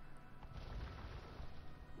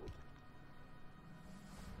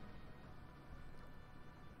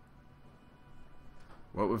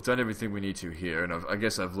 Well, we've done everything we need to here, and I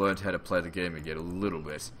guess I've learned how to play the game again a little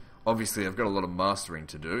bit. Obviously, I've got a lot of mastering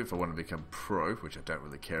to do if I want to become pro, which I don't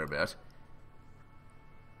really care about.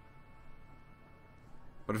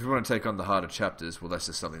 But if we want to take on the harder chapters, well, that's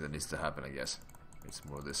just something that needs to happen, I guess. It's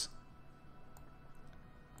more of this.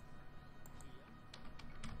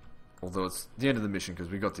 Although it's the end of the mission because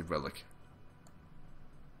we got the relic.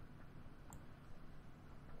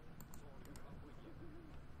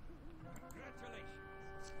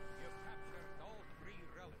 Congratulations! You've captured all 3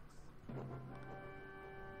 relics.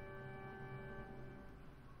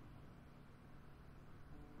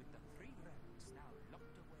 With the 3 relics now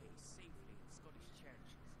locked away safely in Scottish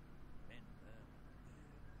churches, men are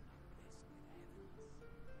blessed with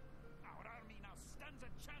heavens. Our army now stands a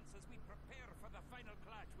chance as we prepare for the final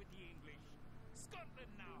clash with the English.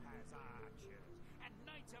 Scotland now has archers and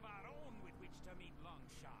knights of our own with which to meet long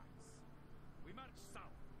shots. We march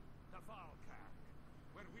south to Falkirk,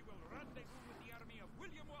 where we will rendezvous with the army of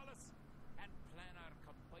William Wallace and plan our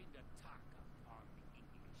combined attack upon the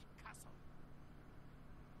English castle.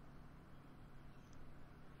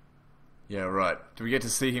 Yeah, right. Do we get to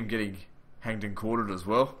see him getting hanged and quartered as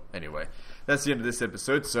well? Anyway, that's the end of this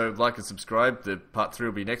episode, so like and subscribe. The part 3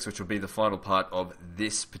 will be next, which will be the final part of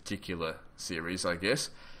this particular series, I guess.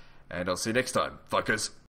 And I'll see you next time, fuckers.